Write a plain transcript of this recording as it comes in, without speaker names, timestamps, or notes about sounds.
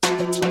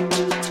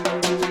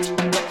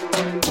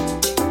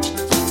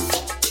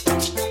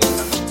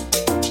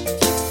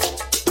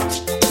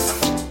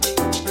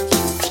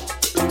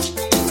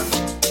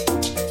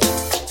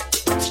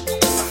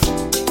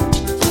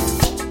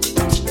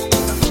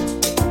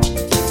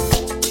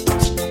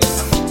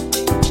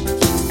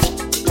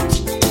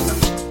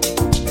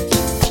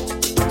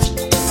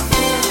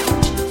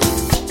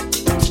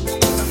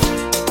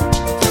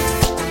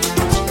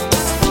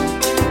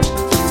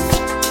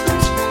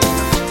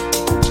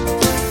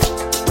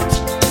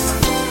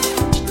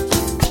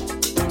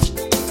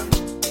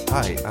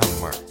Hi, I'm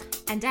Mark.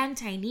 And I'm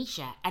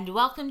Tynesha, and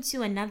welcome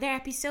to another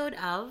episode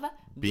of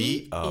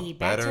Be a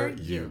Better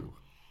You,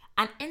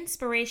 an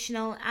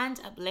inspirational and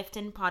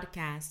uplifting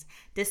podcast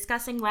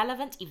discussing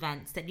relevant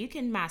events that you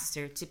can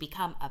master to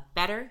become a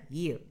better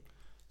you.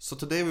 So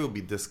today we will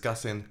be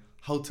discussing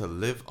how to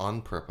live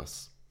on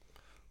purpose.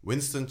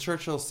 Winston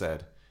Churchill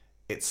said,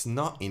 "It's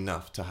not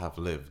enough to have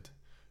lived.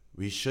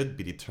 We should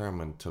be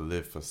determined to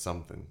live for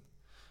something."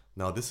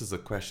 Now, this is a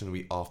question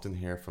we often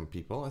hear from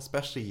people,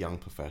 especially young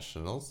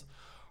professionals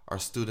or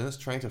students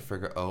trying to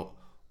figure out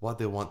what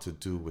they want to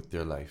do with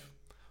their life.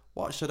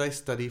 What should I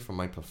study for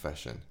my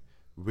profession?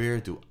 Where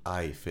do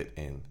I fit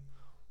in?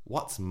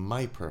 What's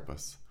my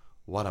purpose?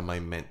 What am I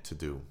meant to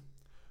do?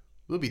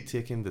 We'll be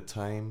taking the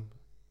time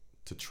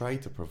to try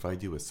to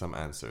provide you with some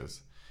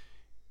answers.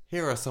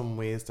 Here are some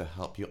ways to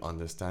help you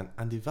understand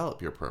and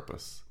develop your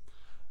purpose.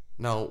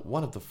 Now,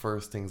 one of the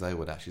first things I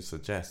would actually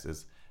suggest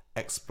is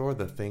explore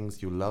the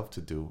things you love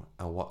to do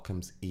and what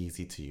comes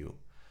easy to you.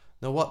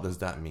 Now, what does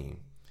that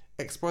mean?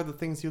 Explore the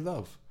things you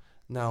love.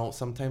 Now,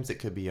 sometimes it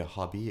could be a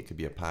hobby, it could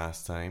be a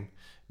pastime.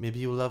 Maybe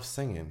you love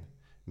singing.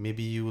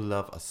 Maybe you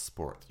love a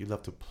sport. You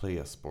love to play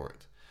a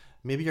sport.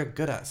 Maybe you're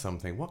good at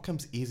something. What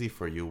comes easy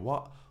for you?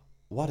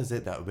 What is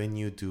it that when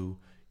you do,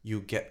 you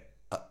get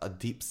a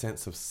deep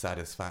sense of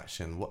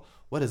satisfaction?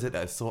 What is it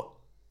that is so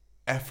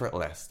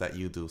effortless that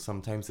you do?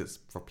 Sometimes it's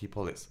for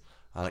people, it's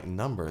like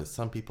numbers.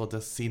 Some people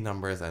just see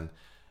numbers and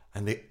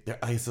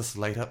their eyes just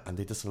light up and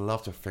they just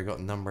love to figure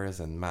out numbers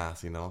and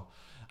math,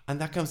 and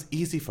that comes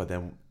easy for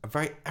them,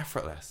 very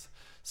effortless.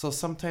 So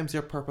sometimes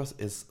your purpose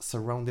is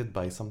surrounded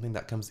by something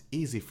that comes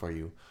easy for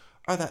you,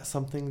 or that's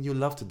something you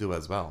love to do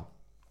as well.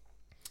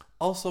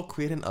 Also,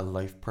 creating a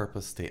life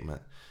purpose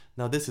statement.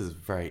 Now, this is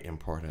very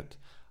important.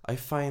 I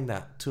find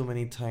that too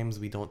many times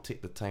we don't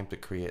take the time to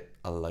create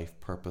a life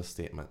purpose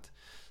statement.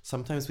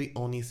 Sometimes we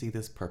only see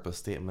this purpose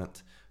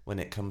statement when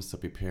it comes to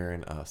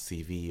preparing a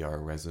CV or a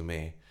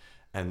resume,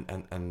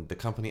 and the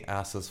company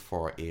asks us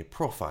for a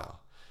profile.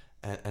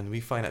 And we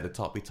find at the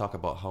top, we talk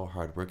about how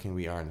hardworking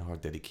we are and how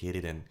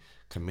dedicated and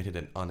committed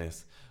and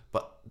honest.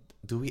 But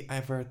do we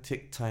ever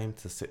take time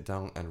to sit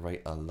down and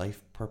write a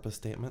life purpose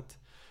statement?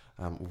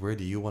 Where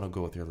do you want to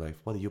go with your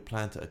life? What do you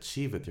plan to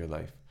achieve with your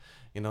life?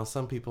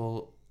 Some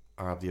people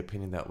are of the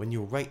opinion that when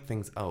you write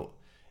things out,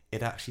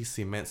 it actually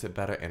cements it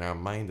better in our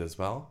mind as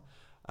well.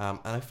 And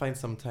I find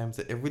sometimes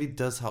that it really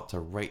does help to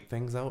write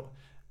things out.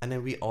 And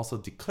then we also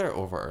declare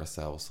over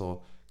ourselves.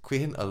 So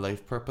creating a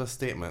life purpose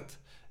statement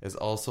is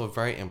also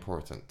very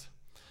important.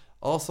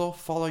 Also,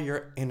 follow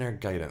your inner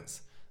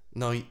guidance.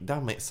 Now,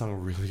 that might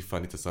sound really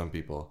funny to some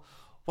people.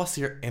 What's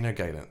your inner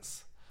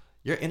guidance?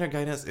 Your inner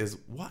guidance is,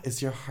 what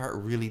is your heart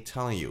really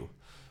telling you?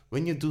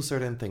 When you do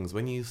certain things,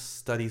 when you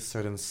study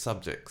certain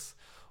subjects,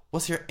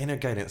 what's your inner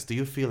guidance? Do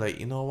you feel like,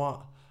 you know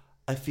what?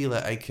 I feel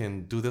like I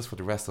can do this for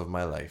the rest of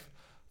my life.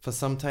 For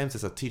sometimes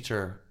it's a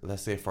teacher,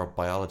 let's say for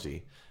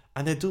biology,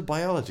 and they do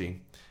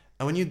biology.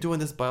 And when you're doing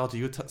this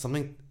biology,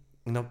 something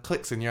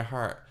clicks in your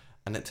heart.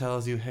 And it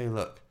tells you, hey,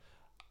 look,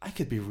 I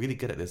could be really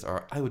good at this,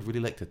 or I would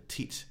really like to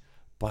teach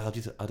biology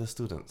to other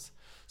students.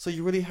 So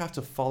you really have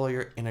to follow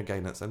your inner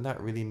guidance, and that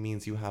really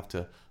means you have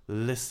to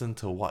listen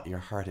to what your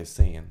heart is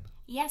saying.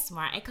 Yes,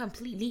 Mark, I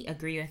completely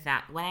agree with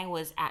that. When I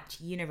was at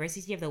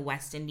University of the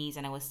West Indies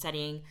and I was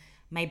studying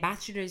my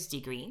bachelor's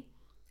degree,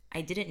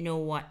 I didn't know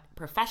what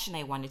profession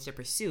I wanted to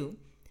pursue.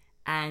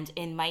 And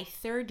in my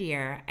third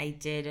year, I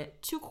did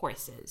 2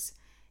 courses.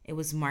 It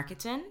was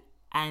marketing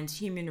and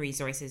human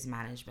resources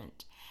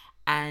management.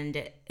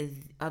 And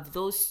of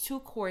those 2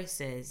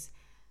 courses,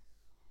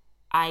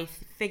 I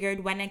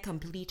figured when I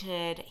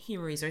completed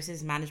human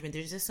resources management,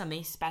 there's just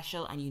something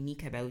special and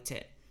unique about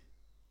it.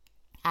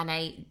 And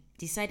I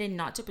decided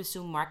not to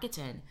pursue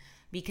marketing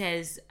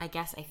because I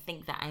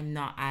think that I'm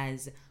not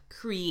as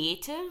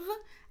creative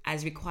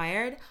as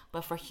required.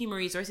 But for human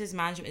resources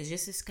management, it's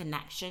just this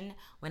connection.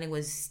 When I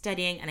was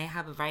studying, and I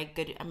have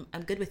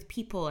I'm good with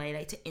people. I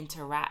like to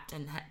interact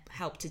and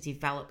help to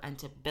develop and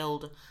to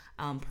build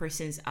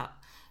persons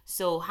up.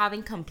 So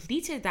having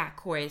completed that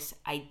course,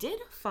 I did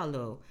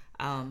follow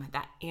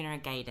that inner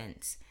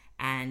guidance.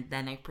 And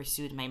then I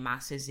pursued my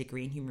master's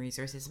degree in human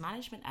resources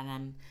management. And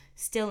I'm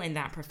still in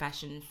that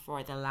profession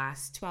for the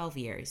last 12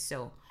 years.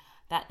 So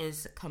that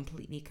is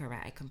completely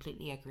correct. I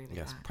completely agree with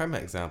that. Yes, prime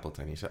example,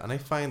 Tanisha. And I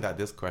find that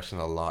this question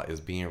a lot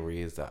is being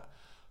raised at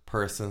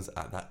persons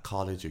at that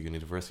college or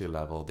university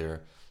level.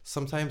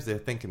 Sometimes they're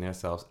thinking to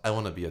themselves, I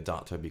want to be a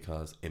doctor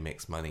because it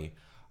makes money.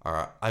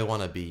 or I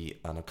want to be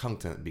an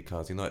accountant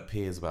because it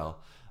pays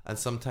well. And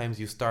sometimes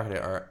you start it,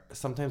 or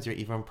sometimes you're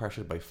even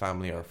pressured by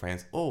family or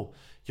friends. Oh,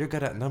 you're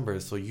good at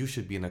numbers, so you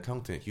should be an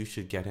accountant. You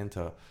should get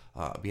into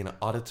being an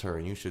auditor,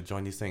 and you should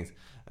join these things.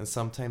 And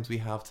sometimes we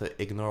have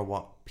to ignore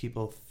what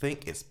people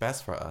think is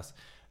best for us,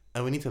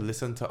 and we need to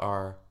listen to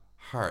our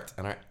heart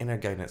and our inner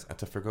guidance and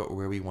to figure out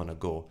where we want to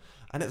go.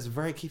 And it's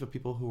very key for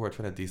people who are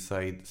trying to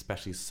decide,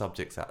 especially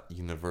subjects at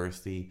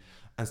university,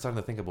 and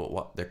starting to think about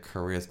what their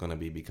career is going to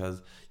be,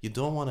 because you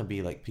don't want to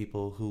be like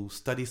people who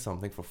study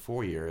something for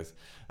 4 years,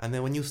 and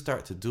then when you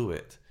start to do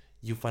it,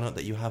 you find out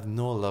that you have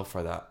no love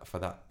for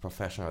that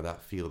profession or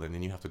that field, and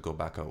then you have to go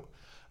back out.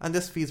 And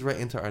this feeds right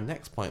into our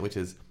next point, which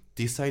is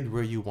decide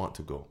where you want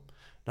to go.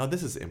 Now,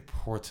 this is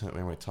important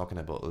when we're talking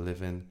about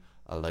living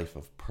a life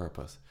of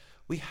purpose.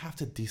 We have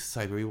to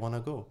decide where we want to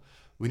go.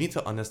 We need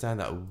to understand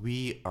that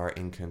we are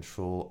in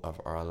control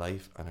of our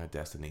life and our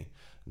destiny.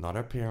 Not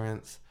our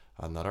parents,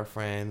 not our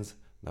friends,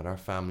 not our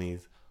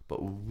families,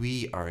 but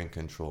we are in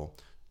control.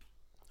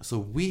 So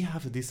we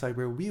have to decide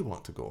where we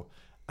want to go.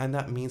 And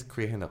that means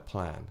creating a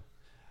plan.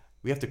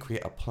 We have to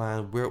create a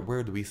plan.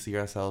 Where do we see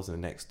ourselves in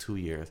the next 2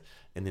 years,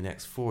 in the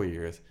next 4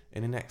 years,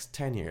 in the next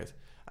 10 years?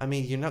 I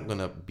mean, you're not going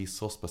to be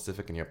so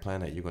specific in your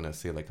plan that you're going to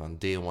say, like, on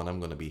day 1, I'm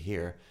going to be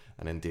here,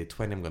 and then day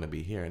 20, I'm going to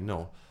be here.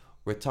 No,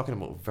 we're talking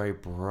about very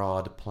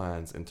broad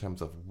plans in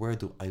terms of where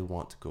do I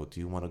want to go? Do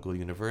you want to go to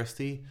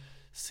university?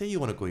 Say you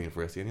want to go to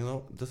university.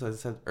 And, just as I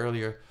said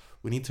earlier,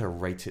 we need to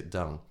write it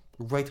down.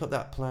 Write out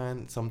that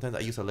plan. Sometimes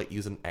I used to like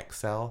using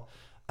Excel,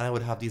 and I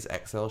would have these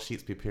Excel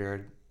sheets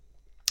prepared.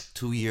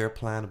 2-year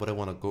plan, what I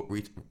want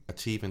to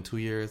achieve in 2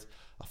 years,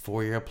 a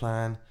 4-year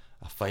plan,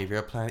 a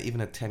 5-year plan,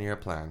 even a 10-year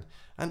plan.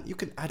 And you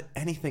can add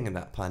anything in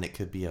that plan. It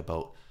could be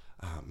about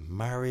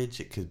marriage,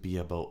 it could be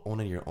about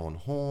owning your own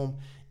home,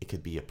 it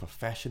could be a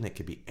profession, it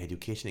could be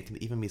education, it could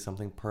even be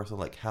something personal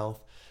like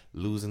health,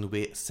 losing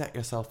weight. Set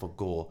yourself a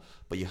goal,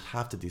 but you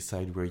have to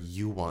decide where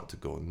you want to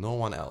go. No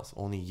one else,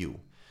 only you.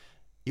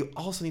 You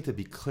also need to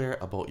be clear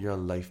about your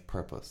life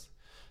purpose.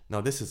 Now,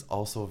 this is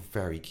also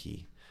very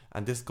key.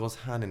 And this goes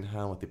hand in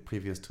hand with the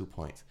previous 2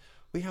 points.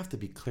 We have to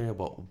be clear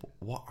about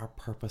what our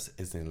purpose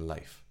is in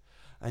life.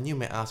 And you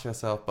may ask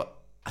yourself, but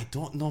I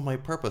don't know my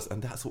purpose,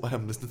 and that's why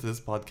I'm listening to this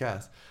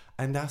podcast.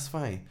 And that's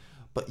fine.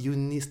 But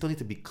you still need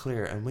to be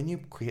clear. And when you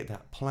create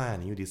that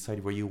plan, you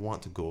decide where you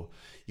want to go,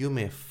 you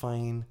may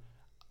find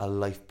a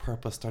life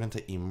purpose starting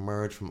to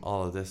emerge from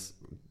all of this,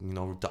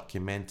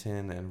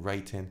 documenting and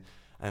writing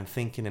and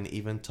thinking, and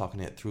even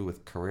talking it through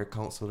with career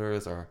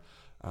counselors or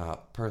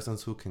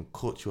persons who can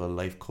coach you, a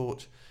life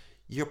coach.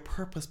 Your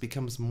purpose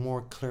becomes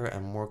more clear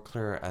and more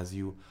clear as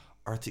you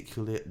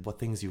articulate what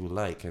things you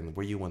like and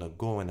where you want to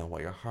go and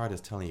what your heart is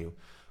telling you.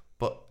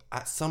 But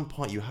at some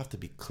point, you have to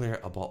be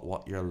clear about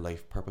what your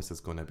life purpose is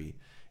going to be.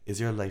 Is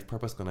your life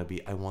purpose going to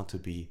be, I want to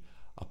be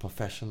a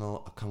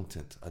professional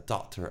accountant, a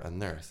doctor, a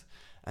nurse?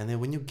 And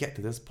then when you get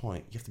to this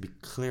point, you have to be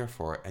clear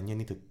for it, and you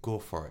need to go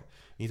for it.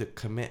 You need to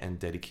commit and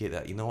dedicate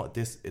that. You know what?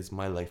 This is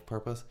my life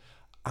purpose.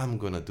 I'm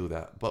going to do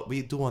that. But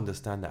we do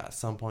understand that at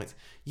some points,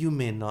 you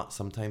may not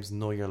sometimes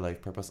know your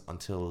life purpose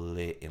until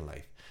late in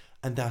life.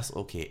 And that's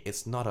okay.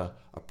 It's not a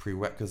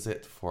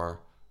prerequisite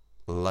for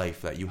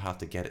life that you have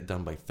to get it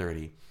done by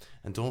 30.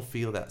 And don't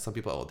feel that some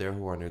people out there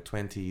who are in their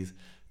 20s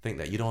think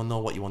that you don't know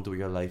what you want to do with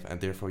your life and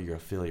therefore you're a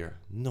failure.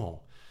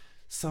 No.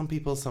 Some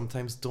people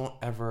sometimes don't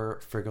ever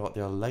figure out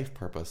their life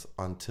purpose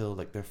until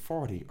like they're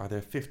 40 or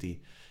they're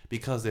 50,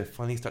 because they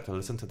finally start to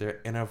listen to their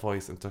inner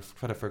voice and to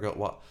try to figure out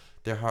what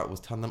their heart was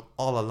telling them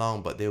all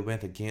along, but they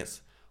went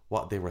against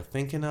what they were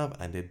thinking of,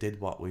 and they did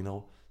what we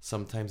know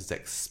sometimes is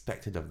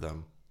expected of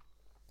them.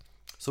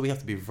 So we have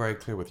to be very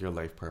clear with your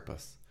life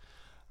purpose.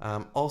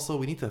 Also,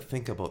 we need to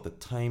think about the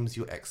times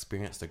you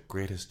experience the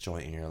greatest joy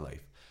in your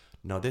life.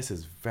 Now, this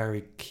is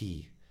very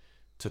key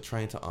to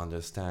trying to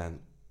understand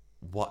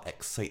what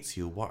excites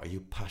you, what are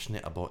you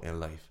passionate about in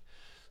life.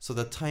 So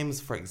the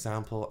times, for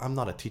example, I'm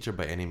not a teacher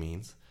by any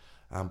means,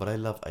 but I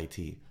love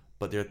IT.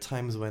 But there are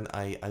times when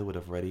I would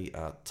have already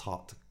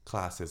taught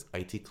classes,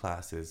 IT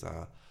classes,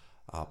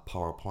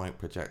 PowerPoint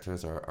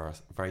projectors, or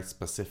very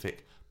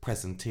specific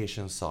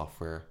presentation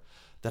software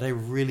that I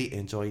really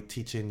enjoy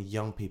teaching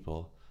young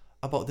people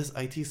about this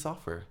IT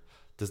software.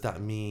 Does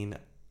that mean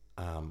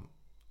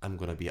I'm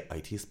going to be an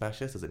IT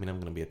specialist? Does it mean I'm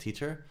going to be a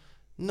teacher?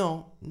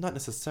 No, not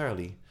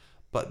necessarily.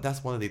 But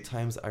that's one of the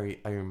times I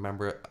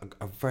remember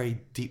a very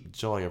deep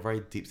joy, a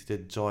very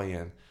deep-seated joy,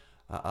 and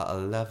a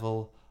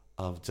level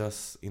of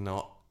just,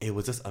 it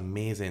was just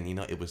amazing.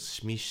 It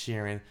was me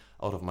sharing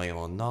out of my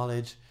own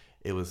knowledge.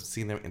 It was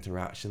seeing their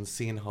interactions,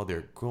 seeing how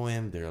they're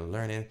growing, they're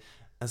learning.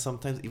 And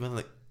sometimes even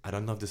like, I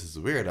don't know if this is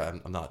weird,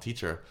 I'm not a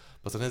teacher,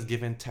 but sometimes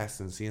giving tests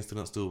and seeing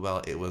students do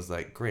well, it was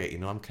like, great,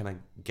 I'm kind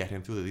of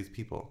getting through to these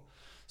people.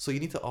 So you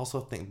need to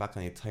also think back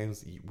on the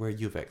times where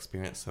you've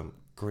experienced some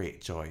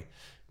great joy.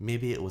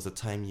 Maybe it was a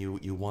time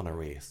you won a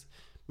race.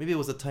 Maybe it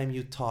was a time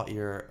you taught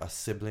a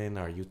sibling,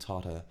 or you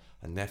taught a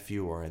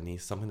nephew or a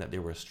niece something that they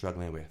were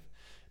struggling with.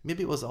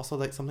 Maybe it was also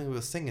like something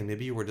with singing.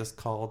 Maybe you were just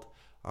called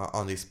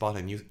on the spot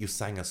and you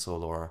sang a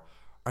solo,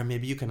 Or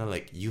maybe you kind of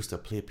like used to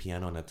play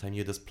piano and the time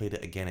you just played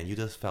it again and you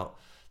just felt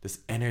this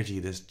energy,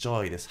 this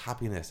joy, this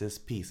happiness, this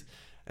peace.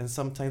 And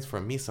sometimes for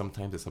me,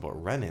 sometimes it's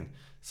about running.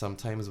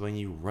 Sometimes when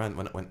you run,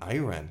 when I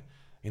run,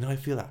 I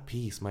feel at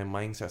peace. My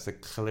mind starts to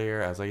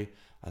clear as I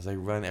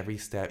run every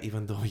step,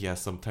 even though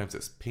yes, sometimes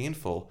it's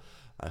painful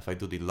if I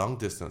do the long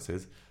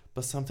distances.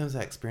 But sometimes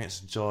I experience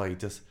joy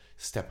just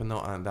stepping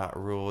out on that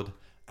road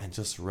and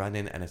just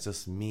running, and it's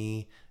just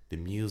me, the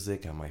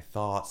music, and my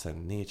thoughts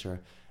and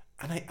nature.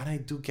 And I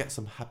do get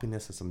some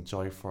happiness and some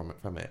joy from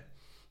it.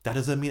 That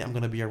doesn't mean I'm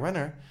going to be a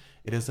runner.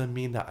 It doesn't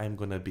mean that I'm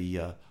going to be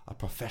a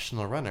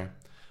professional runner.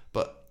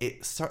 But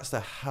it starts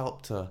to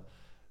help to,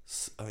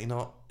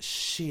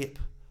 shape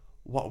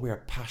what we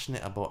are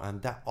passionate about.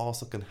 And that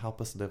also can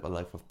help us live a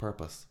life of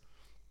purpose.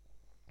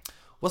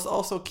 What's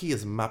also key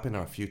is mapping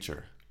our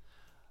future.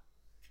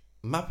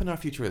 Mapping our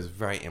future is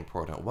very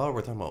important. Well,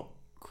 we're talking about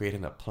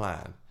creating a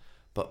plan,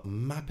 but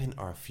mapping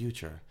our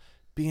future,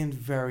 being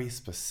very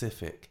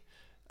specific,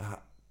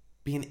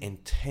 being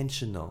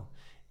intentional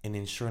in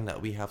ensuring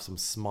that we have some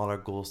smaller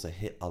goals to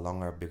hit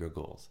along our bigger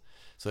goals.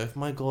 So if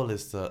my goal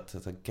is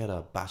to get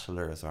a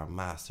bachelor's or a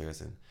master's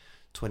in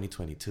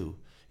 2022,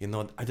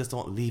 I just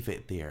don't leave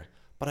it there.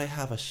 But I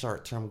have a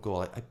short-term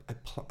goal.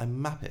 I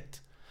map it.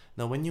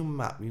 Now, when you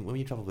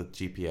travel with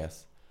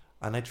GPS,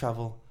 and I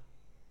travel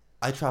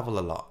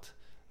a lot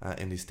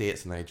in the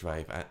States, and I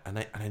drive,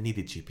 and I need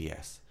a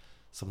GPS.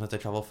 Sometimes I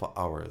travel for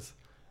hours.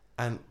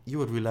 And you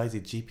would realize the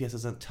GPS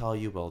doesn't tell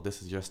you, well,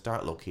 this is your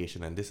start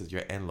location and this is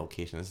your end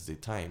location, this is the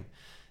time.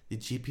 The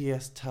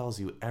GPS tells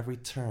you every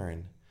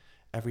turn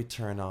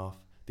off,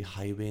 the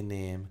highway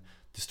name,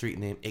 the street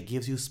name. It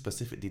gives you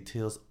specific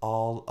details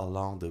all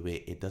along the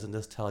way. It doesn't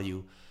just tell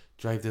you,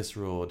 drive this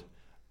road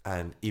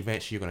and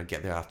eventually you're going to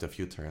get there after a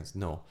few turns.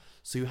 No.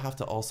 So you have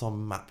to also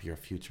map your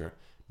future.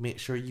 Make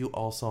sure you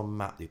also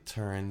map the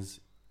turns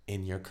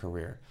in your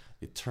career,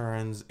 the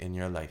turns in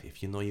your life.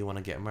 If you know you want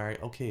to get married,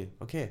 okay.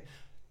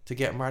 To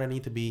get married, I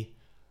need to be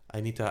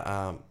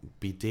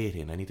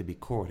dating. I need to be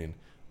courting.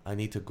 I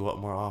need to go out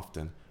more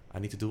often. I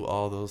need to do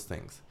all those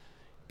things.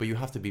 But you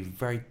have to be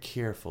very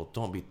careful.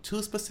 Don't be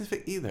too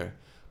specific either.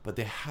 But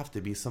there have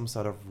to be some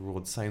sort of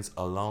road signs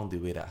along the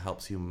way that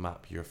helps you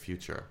map your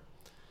future.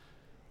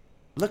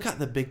 Look at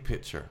the big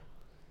picture.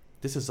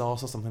 This is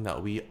also something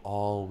that we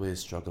always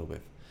struggle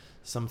with.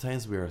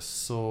 Sometimes we are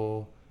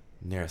so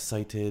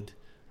nearsighted,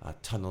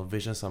 tunnel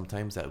vision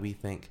sometimes, that we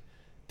think,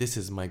 this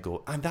is my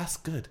goal. And that's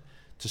good.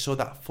 To show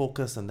that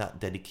focus and that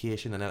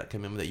dedication and that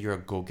commitment that you're a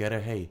go-getter.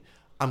 Hey,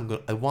 I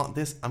want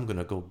this, I'm going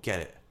to go get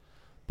it.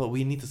 But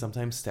we need to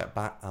sometimes step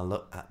back and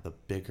look at the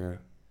bigger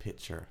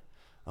picture.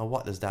 And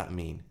what does that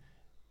mean?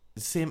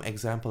 The same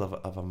example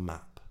of a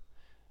map.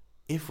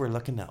 If we're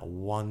looking at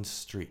one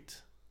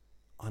street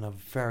on a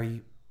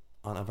very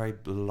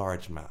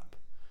large map,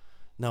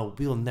 now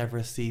we'll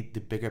never see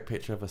the bigger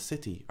picture of a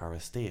city or a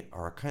state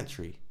or a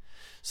country.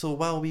 So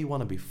while we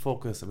want to be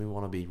focused and we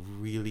want to be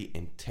really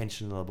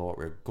intentional about what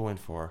we're going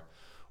for,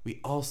 we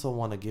also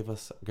want to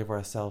give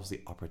ourselves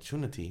the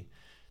opportunity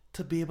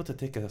to be able to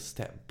take a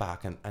step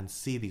back and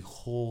see the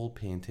whole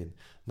painting,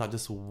 not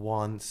just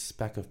one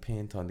speck of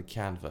paint on the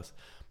canvas,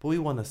 but we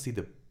want to see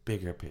the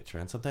bigger picture.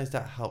 And sometimes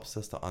that helps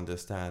us to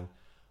understand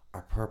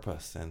our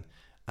purpose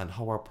and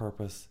how our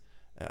purpose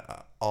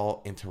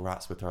all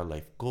interacts with our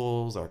life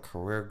goals, our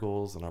career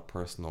goals, and our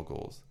personal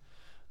goals.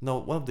 Now,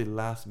 one of the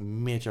last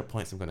major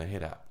points I'm going to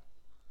hit at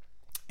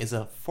is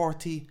a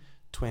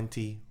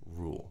 40-20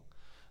 rule.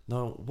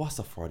 Now, what's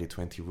a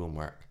 40-20 rule,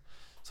 Mark?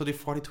 So the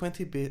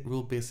 40-20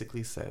 rule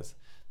basically says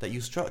that you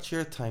structure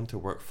your time to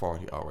work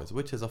 40 hours,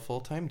 which is a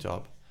full-time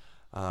job,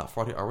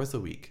 40 hours a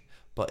week,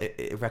 but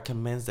it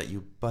recommends that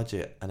you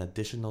budget an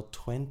additional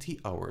 20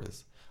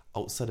 hours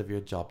outside of your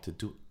job to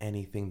do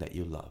anything that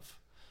you love.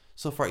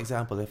 So for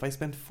example, if I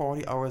spend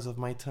 40 hours of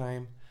my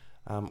time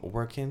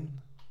working,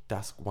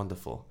 that's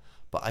wonderful.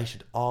 But I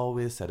should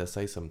always set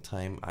aside some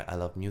time. I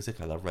love music,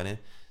 I love running.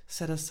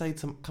 Set aside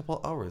some couple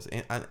hours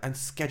and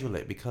schedule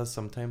it, because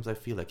sometimes I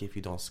feel like if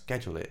you don't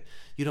schedule it,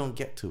 you don't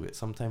get to it.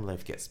 Sometimes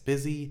life gets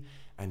busy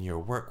and you're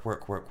work.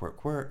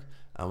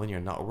 And when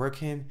you're not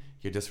working,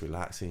 you're just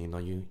relaxing.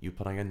 You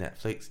put on your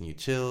Netflix and you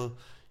chill.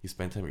 You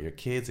spend time with your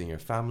kids and your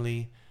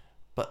family.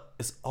 But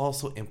it's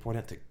also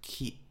important to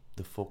keep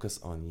the focus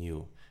on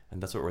you.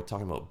 And that's what we're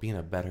talking about, being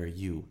a better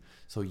you.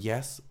 So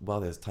yes, while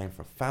there's time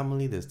for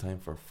family, there's time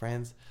for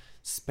friends,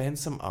 spend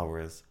some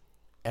hours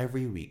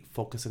every week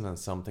focusing on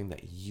something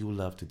that you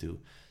love to do,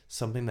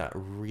 something that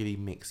really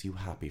makes you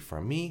happy. For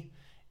me,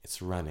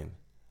 it's running.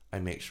 I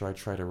make sure I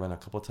try to run a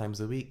couple times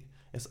a week.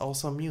 It's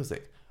also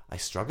music. I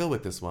struggle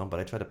with this one,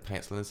 but I try to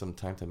pencil in some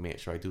time to make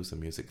sure I do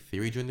some music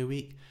theory during the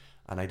week.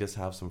 And I just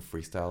have some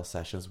freestyle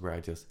sessions where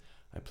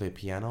I play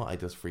piano, I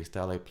just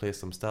freestyle, I play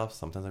some stuff.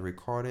 Sometimes I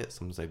record it,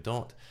 sometimes I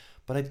don't.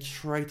 But I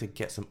try to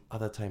get some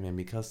other time in,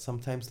 because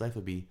sometimes life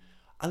would be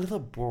a little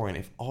boring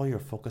if all you're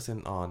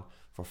focusing on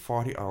for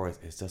 40 hours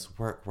is just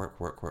work.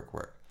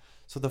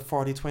 So the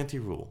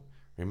 40-20 rule,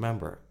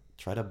 remember,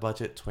 try to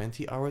budget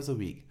 20 hours a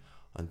week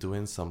on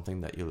doing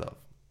something that you love.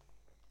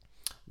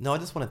 Now, I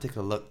just want to take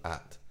a look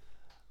at,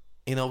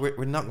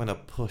 we're not going to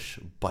push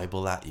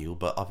Bible at you,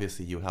 but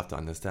obviously you have to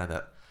understand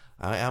that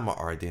I am an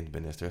ordained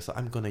minister, so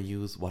I'm going to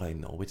use what I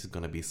know, which is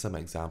going to be some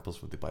examples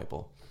from the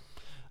Bible.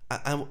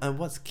 And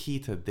what's key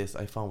to this,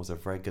 I found, was a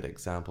very good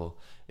example,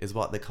 is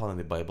what they call in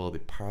the Bible the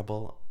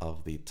parable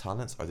of the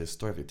talents, or the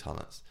story of the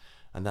talents.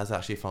 And that's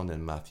actually found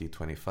in Matthew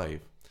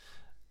 25.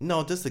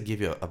 Now, just to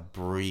give you a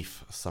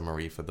brief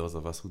summary for those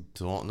of us who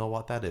don't know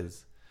what that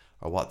is,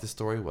 or what the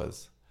story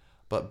was.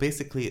 But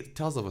basically, it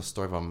tells of a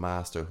story of a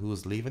master who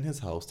was leaving his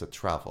house to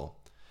travel.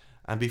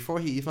 And before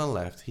he even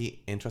left,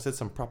 he entrusted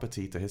some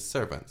property to his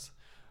servants.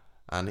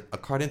 And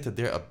according to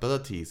their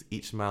abilities,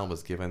 each man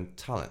was given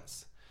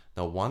talents.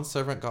 Now, one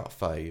servant got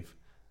 5,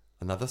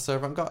 another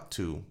servant got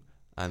 2,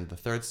 and the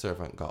third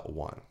servant got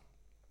 1.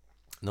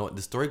 Now,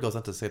 the story goes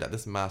on to say that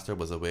this master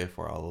was away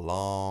for a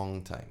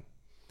long time.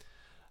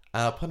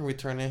 And upon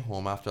returning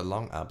home after a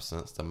long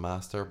absence, the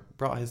master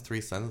brought his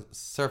 3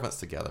 servants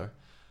together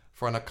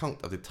for an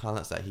account of the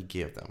talents that he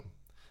gave them.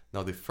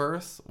 Now, the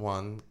first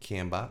one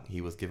came back.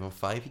 He was given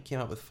 5. He came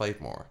up with 5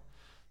 more.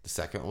 The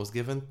second was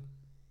given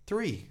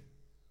 3.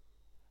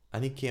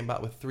 And he came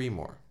back with 3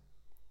 more.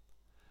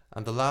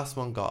 And the last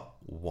one got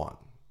 1.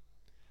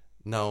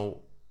 Now,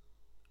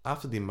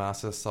 after the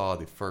master saw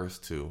the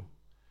first 2,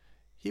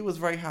 he was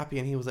very happy,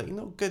 and he was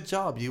like, good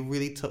job. You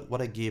really took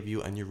what I gave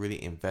you and you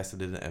really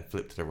invested in it and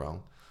flipped it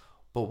around.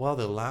 But while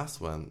the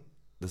last one,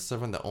 the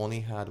servant that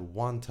only had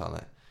 1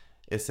 talent,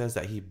 it says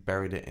that he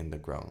buried it in the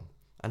ground.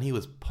 And he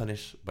was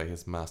punished by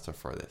his master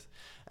for this.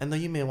 And now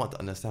you may want to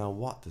understand,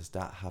 what does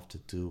that have to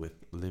do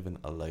with living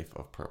a life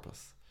of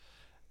purpose?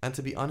 And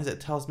to be honest,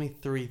 it tells me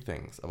 3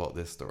 things about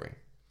this story.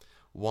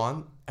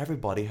 1,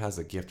 everybody has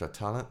a gift or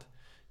talent.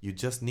 You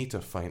just need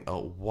to find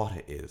out what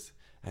it is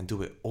and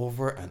do it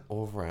over and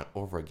over and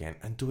over again,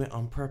 and do it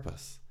on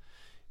purpose.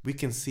 We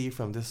can see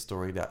from this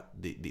story that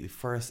the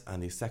first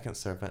and the second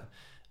servant,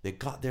 they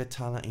got their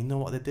talent. You know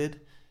what they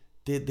did?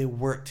 They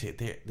worked it.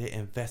 They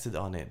invested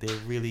on it. They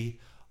really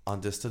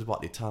understood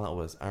what the talent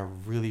was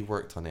and really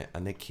worked on it,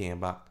 and they came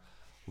back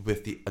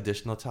with the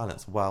additional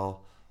talents,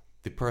 while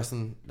the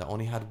person that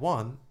only had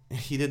 1,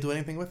 he didn't do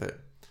anything with it.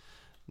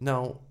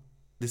 Now,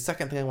 the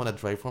second thing I want to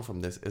drive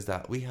from this is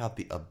that we have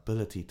the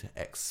ability to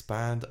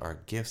expand our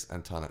gifts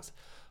and talents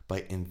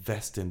by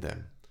investing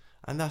them.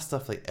 And that's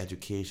stuff like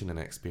education and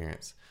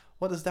experience.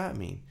 What does that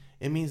mean?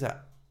 It means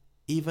that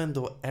even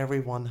though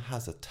everyone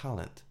has a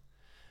talent,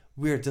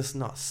 we're just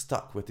not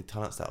stuck with the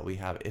talents that we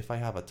have. If I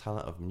have a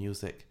talent of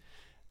music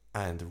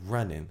and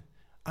running,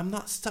 I'm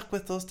not stuck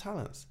with those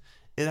talents.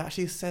 It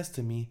actually says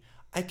to me,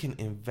 I can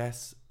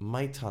invest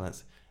my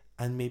talents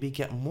and maybe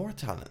get more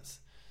talents.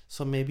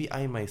 So maybe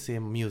I might say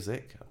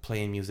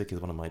playing music is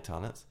one of my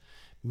talents.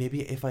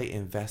 Maybe if I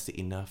invest it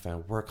enough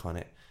and work on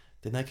it,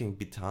 then I can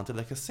be talented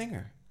like a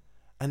singer.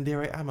 And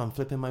there I am, I'm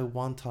flipping my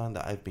 1 talent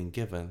that I've been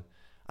given,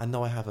 and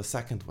now I have a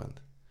second one.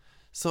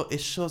 So it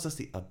shows us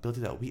the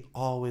ability that we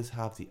always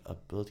have the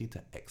ability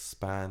to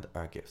expand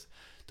our gifts.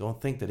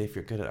 Don't think that if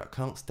you're good at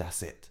accounts,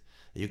 that's it.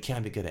 You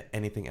can't be good at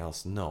anything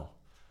else. No.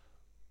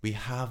 We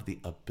have the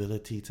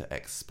ability to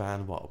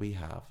expand what we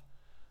have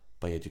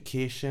by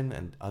education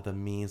and other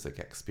means like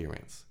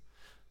experience.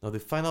 Now, the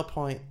final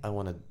point I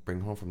want to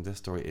bring home from this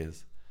story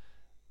is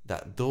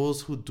that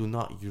those who do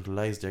not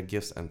utilize their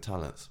gifts and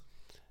talents,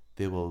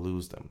 they will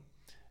lose them.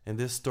 In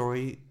this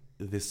story,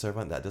 the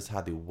servant that just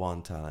had the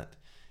 1 talent,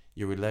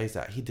 you realize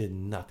that he did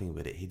nothing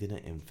with it. He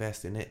didn't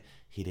invest in it.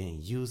 He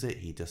didn't use it.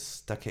 He just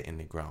stuck it in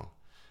the ground.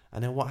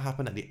 And then what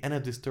happened at the end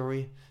of the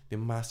story? The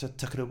master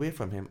took it away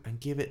from him and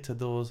gave it to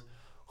those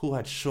who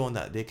had shown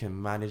that they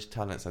can manage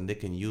talents and they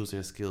can use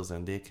their skills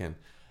and they can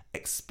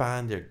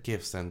expand their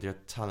gifts and their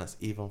talents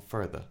even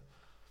further.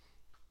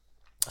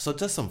 So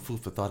just some food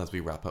for thought as we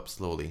wrap up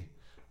slowly.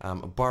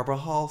 Barbara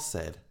Hall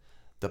said,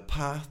 "The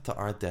path to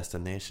our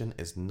destination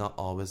is not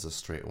always a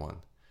straight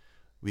one.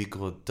 We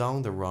go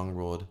down the wrong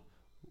road,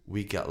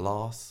 we get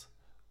lost,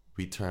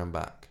 we turn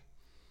back.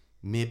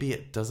 Maybe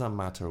it doesn't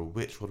matter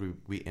which road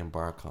we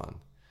embark on.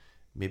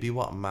 Maybe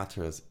what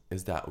matters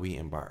is that we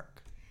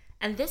embark."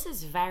 And this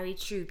is very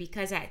true,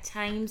 because at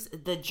times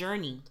the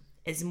journey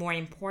is more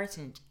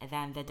important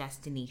than the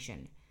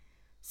destination.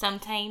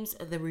 Sometimes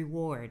the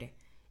reward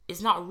is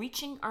not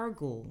reaching our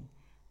goal,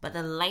 but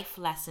the life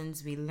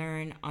lessons we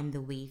learn on the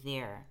way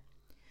there.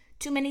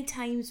 Too many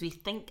times we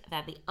think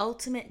that the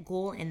ultimate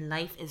goal in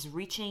life is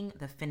reaching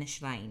the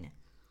finish line.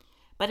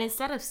 But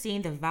instead of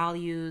seeing the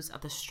values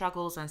of the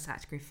struggles and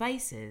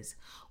sacrifices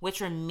which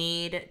were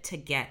made to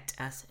get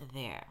us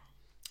there.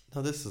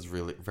 Now, this is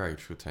really very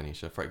true,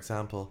 Tanisha. For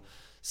example,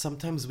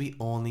 sometimes we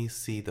only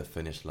see the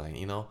finish line.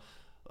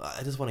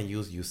 I just want to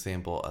use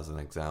Usain Bolt as an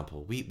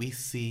example. We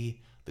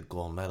see the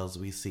gold medals,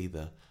 we see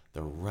the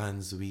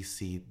runs, we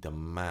see the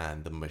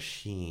man, the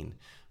machine.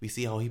 We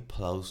see how he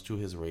plows through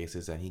his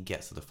races and he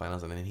gets to the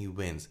finals and then he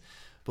wins.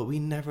 But we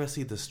never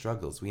see the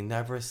struggles. We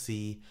never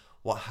see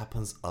what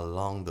happens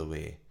along the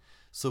way.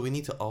 So we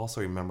need to also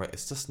remember,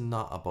 it's just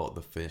not about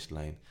the finish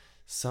line.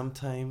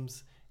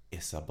 Sometimes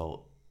it's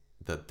about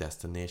the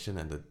destination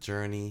and the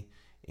journey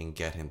in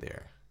getting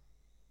there.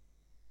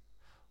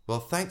 Well,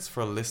 thanks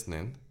for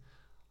listening.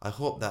 I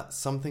hope that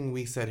something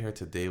we said here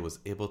today was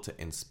able to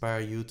inspire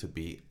you to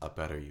be a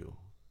better you.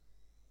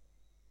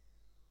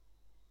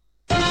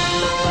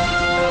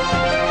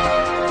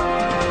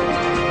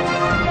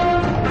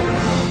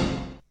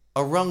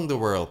 Around the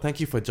World. Thank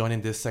you for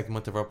joining this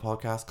segment of our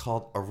podcast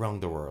called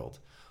Around the World.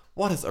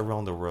 What is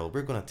Around the World?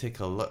 We're going to take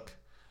a look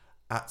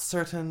at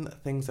certain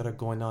things that are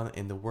going on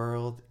in the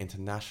world,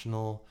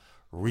 international,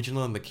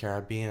 regional in the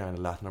Caribbean and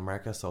Latin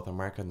America, South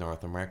America,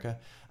 North America,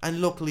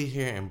 and locally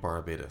here in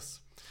Barbados.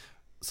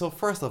 So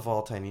first of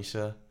all,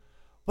 Tanisha,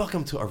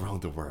 welcome to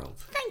Around the World.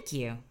 Thank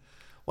you.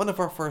 One of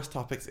our first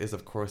topics is,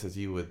 of course, as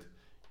you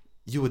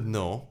would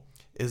know,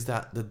 is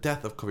that the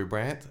death of Kobe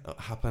Bryant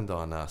happened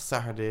on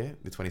Saturday,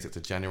 the 26th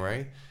of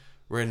January,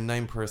 where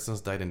 9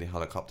 persons died in the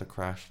helicopter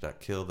crash that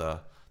killed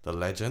the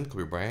legend,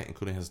 Kobe Bryant,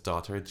 including his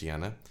daughter,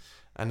 Gianna,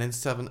 and then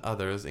 7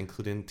 others,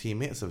 including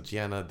teammates of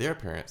Gianna, their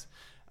parents,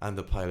 and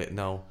the pilot.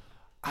 Now,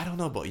 I don't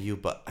know about you,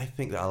 but I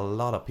think that a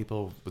lot of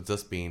people were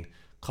just being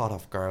caught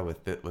off guard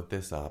with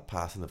this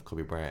passing of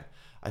Kobe Bryant.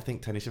 I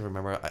think, Tanisha,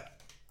 remember,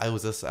 I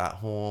was just at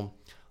home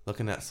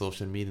looking at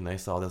social media and I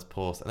saw this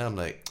post and I'm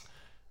like,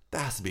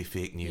 that has to be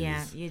fake news.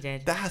 Yeah, you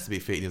did. That has to be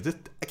fake news.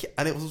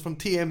 And it was from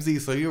TMZ,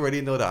 so you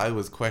already know that I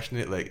was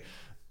questioning it like,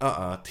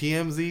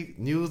 TMZ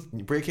news,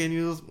 breaking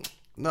news,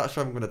 not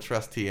sure I'm going to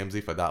trust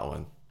TMZ for that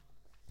one.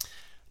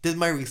 Did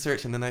my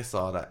research and then I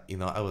saw that,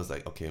 I was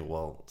like, okay,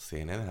 well,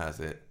 CNN has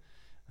it,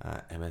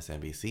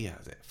 MSNBC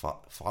has it,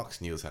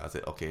 Fox News has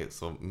it. Okay,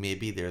 so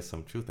maybe there's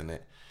some truth in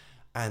it.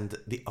 And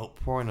the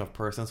outpouring of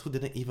persons who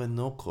didn't even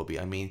know Kobe.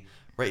 I mean,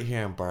 right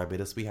here in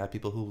Barbados, we had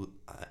people who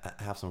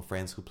have some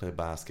friends who play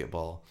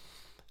basketball.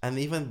 And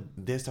even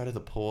they started to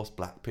post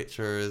black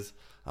pictures,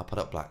 put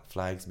up black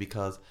flags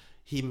because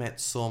he meant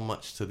so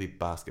much to the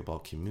basketball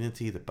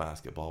community, the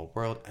basketball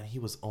world, and he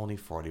was only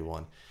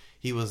 41.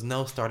 He was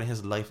now starting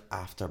his life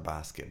after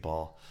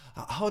basketball.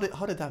 How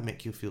did that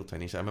make you feel,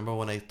 Tanisha? I remember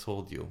when I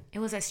told you. It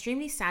was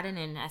extremely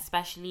saddening,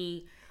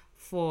 especially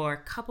for a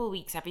couple of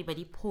weeks,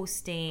 everybody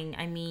posting.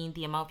 I mean,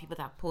 the amount of people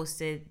that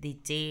posted the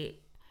day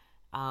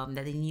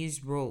that the news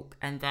broke.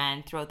 And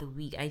then throughout the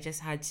week, I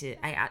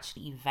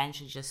actually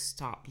eventually just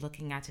stopped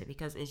looking at it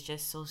because it's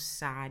just so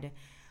sad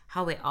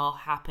how it all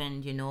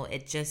happened.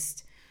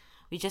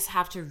 We just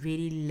have to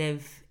really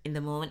live in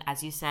the moment.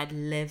 As you said,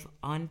 live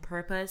on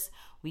purpose.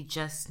 We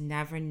just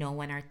never know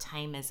when our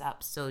time is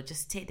up. So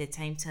just take the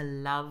time to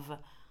love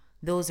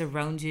those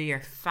around you, your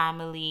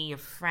family, your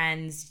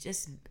friends.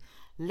 Just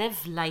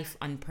live life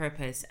on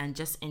purpose and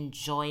just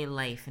enjoy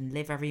life and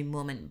live every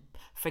moment.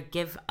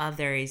 Forgive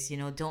others,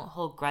 don't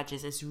hold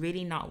grudges. It's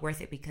really not worth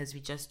it because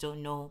we just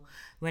don't know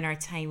when our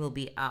time will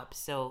be up.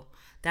 So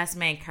that's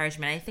my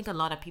encouragement. I think a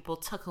lot of people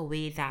took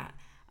away that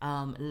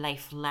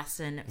life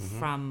lesson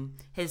from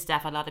his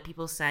death. A lot of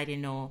people said,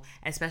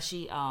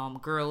 especially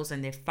girls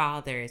and their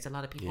fathers, a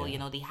lot of people,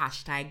 the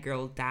hashtag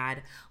girl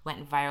dad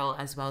went viral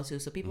as well too.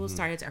 So people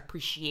started to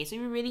appreciate. So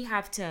we really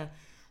have to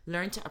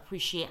learn to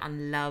appreciate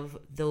and love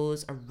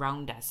those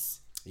around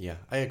us. Yeah,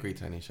 I agree,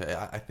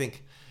 Tanisha. I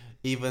think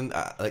even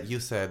like you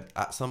said,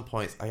 at some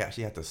points I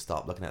actually had to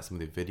stop looking at some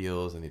of the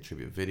videos and the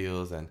tribute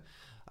videos, and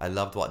I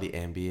loved what the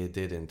NBA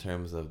did in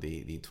terms of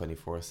the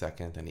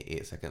 24-second and the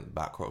 8-second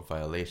backcourt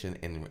violation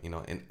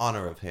in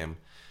honor of him.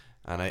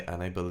 And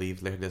I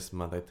believe later this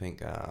month, I think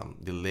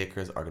the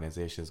Lakers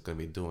organization is going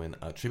to be doing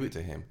a tribute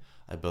to him,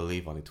 I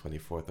believe on the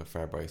 24th of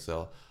February.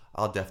 So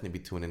I'll definitely be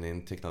tuning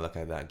in, taking a look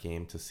at that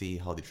game to see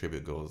how the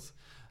tribute goes.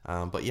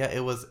 But yeah,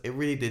 it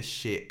really did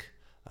shake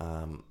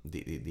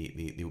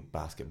the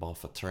basketball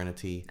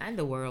fraternity. And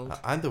the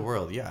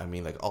world. Yeah. I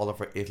mean, like all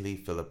over Italy,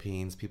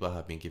 Philippines, people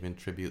have been giving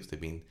tributes.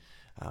 They've been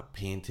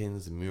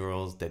paintings,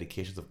 murals,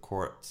 dedications of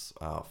courts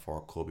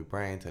for Kobe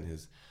Bryant and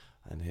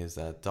his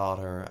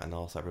daughter, and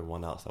also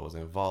everyone else that was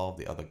involved,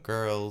 the other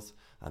girls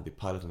and the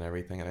pilot and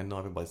everything. And I know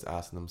everybody's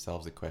asking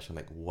themselves the question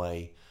like,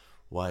 why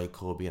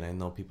Kobe? And I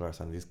know people are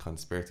saying these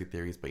conspiracy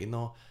theories, but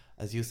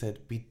as you said,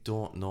 we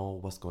don't know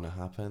what's going to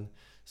happen.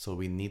 So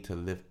we need to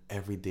live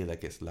every day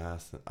like it's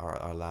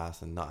our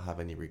last and not have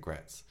any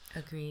regrets.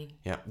 Agreed.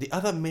 Yeah. The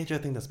other major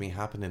thing that's been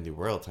happening in the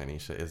world,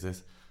 Tanisha, is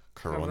this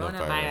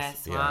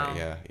coronavirus.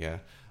 Wow. Yeah.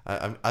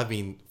 I've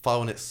been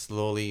following it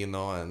slowly,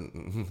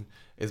 and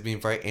it's been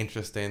very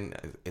interesting.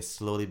 It's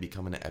slowly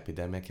becoming an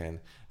epidemic, and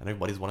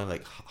everybody's wondering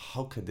like,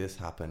 how could this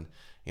happen?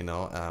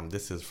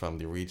 This is from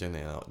the region,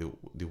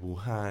 the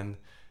Wuhan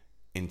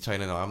in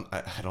China. Now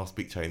I don't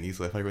speak Chinese,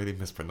 so if I really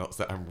mispronounce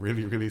that, I'm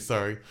really, really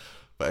sorry.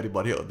 But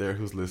anybody out there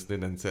who's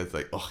listening and says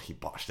like, oh, he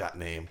botched that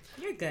name,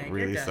 you're good.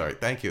 Really you're good. Sorry.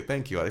 Thank you.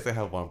 At least I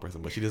have one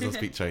person, but she doesn't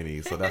speak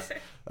Chinese, so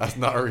that's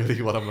not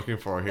really what I'm looking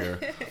for here.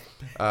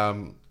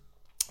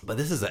 But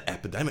this is an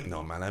epidemic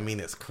now, man. I mean,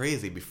 it's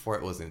crazy. Before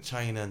it was in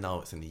China, now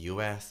it's in the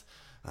US.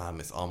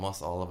 It's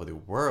almost all over the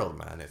world,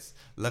 man.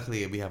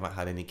 Luckily we haven't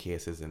had any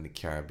cases in the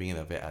Caribbean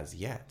of it as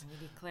yet.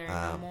 We'll declare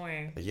no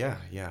more.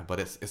 Yeah. But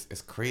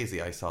it's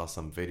crazy. I saw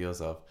some videos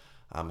of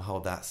how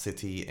that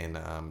city in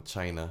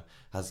China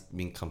has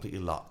been completely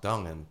locked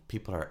down, and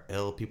people are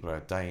ill, people are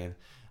dying,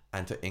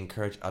 and to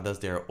encourage others.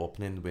 They're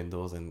opening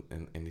windows in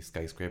the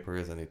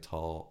skyscrapers and the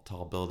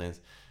tall buildings,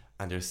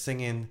 and they're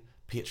singing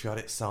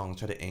patriotic songs,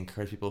 try to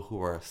encourage people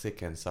who are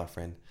sick and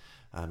suffering.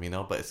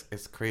 But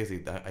it's crazy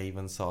that I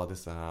even saw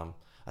this. I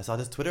saw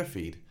this Twitter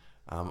feed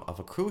of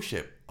a cruise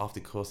ship off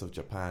the coast of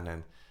Japan,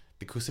 and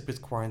the cruise ship is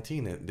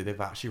quarantined.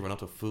 They've actually run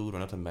out of food,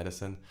 run out of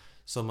medicine,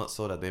 so much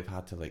so that they've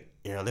had to like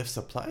airlift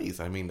supplies.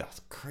 I mean, that's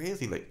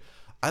crazy. Like,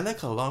 I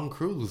like a long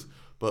cruise,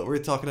 but we're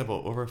talking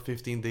about over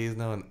 15 days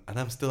now, and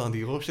I'm still on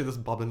the ocean,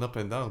 just bobbing up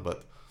and down.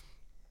 But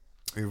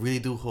we really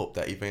do hope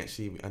that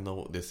eventually, I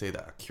know they say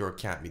that a cure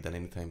can't be done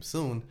anytime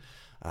soon,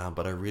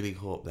 but I really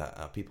hope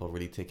that people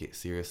really take it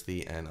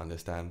seriously and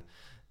understand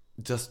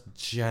just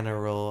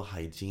general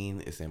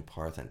hygiene is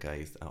important,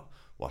 guys.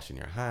 Washing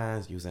your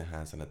hands, using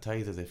hand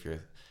sanitizers. If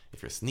you're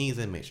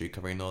sneezing, make sure you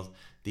cover your nose.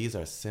 These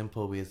are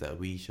simple ways that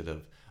we should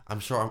have. I'm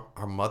sure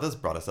our mothers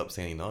brought us up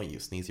saying, you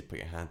sneeze, you put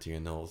your hand to your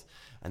nose.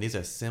 And these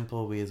are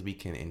simple ways we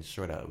can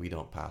ensure that we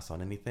don't pass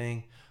on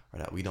anything or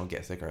that we don't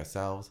get sick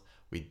ourselves.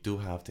 We do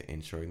have to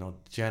ensure,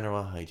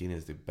 general hygiene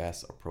is the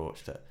best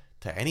approach to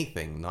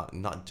anything,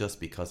 not just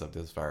because of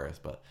this virus,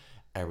 but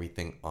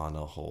everything on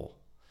a whole.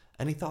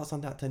 Any thoughts on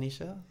that,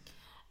 Tanisha?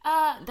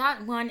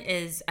 That one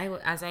is,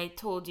 as I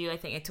told you, I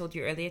think I told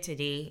you earlier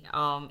today,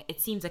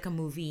 it seems like a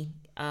movie.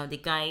 The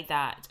guy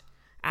that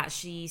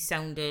actually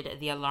sounded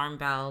the alarm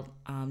bell,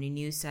 the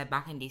news said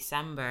back in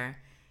December,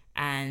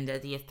 and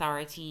the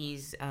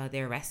authorities,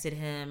 they arrested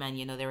him,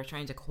 and, they were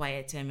trying to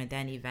quiet him, and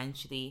then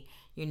eventually,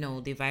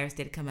 the virus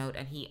did come out,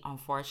 and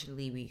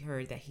unfortunately, we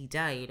heard that he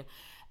died.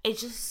 It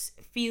just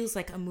feels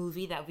like a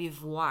movie that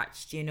we've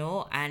watched,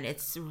 and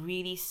it's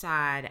really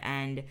sad.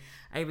 And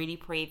I really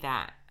pray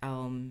that,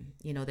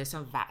 there's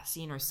some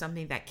vaccine or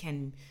something that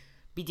can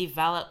be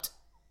developed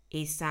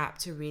ASAP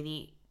to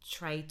really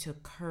try to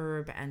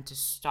curb and to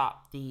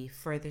stop the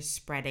further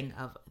spreading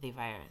of the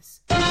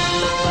virus.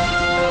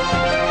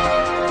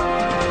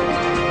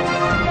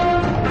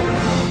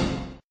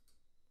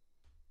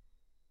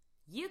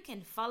 You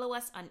can follow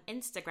us on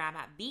Instagram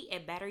at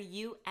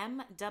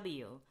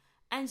BeABetterYouMW.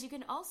 And you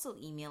can also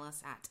email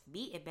us at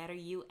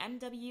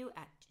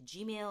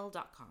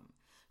beabetteryoumw@gmail.com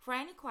for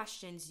any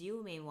questions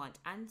you may want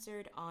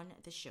answered on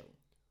the show.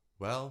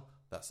 Well,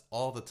 that's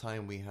all the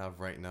time we have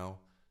right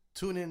now.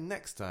 Tune in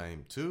next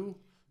time to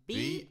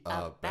Be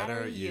a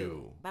Better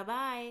You.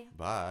 Bye-bye.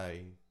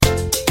 Bye.